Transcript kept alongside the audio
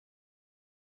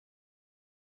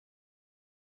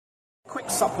Quick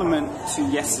supplement to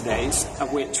yesterday's,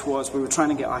 which was we were trying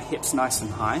to get our hips nice and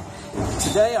high.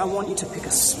 Today I want you to pick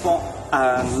a spot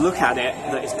and look at it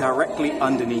that is directly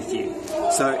underneath you.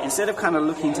 So instead of kind of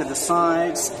looking to the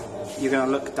sides, you're going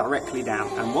to look directly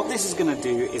down. And what this is going to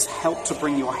do is help to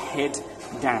bring your head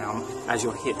down as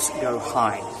your hips go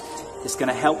high. It's going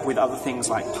to help with other things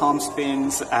like palm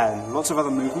spins and lots of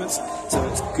other movements. So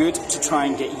it's good to try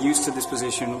and get used to this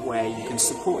position where you can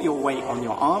support your weight on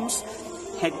your arms,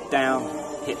 head down,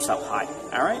 hips up high.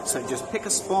 All right, so just pick a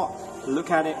spot,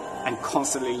 look at it, and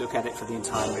constantly look at it for the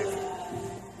entire movement.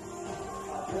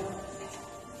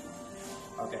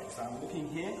 Okay, so I'm looking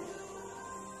here.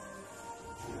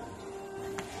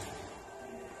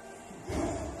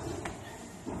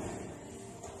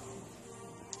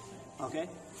 Okay,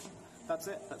 that's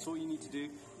it. That's all you need to do.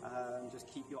 Just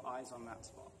keep your eyes on that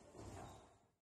spot.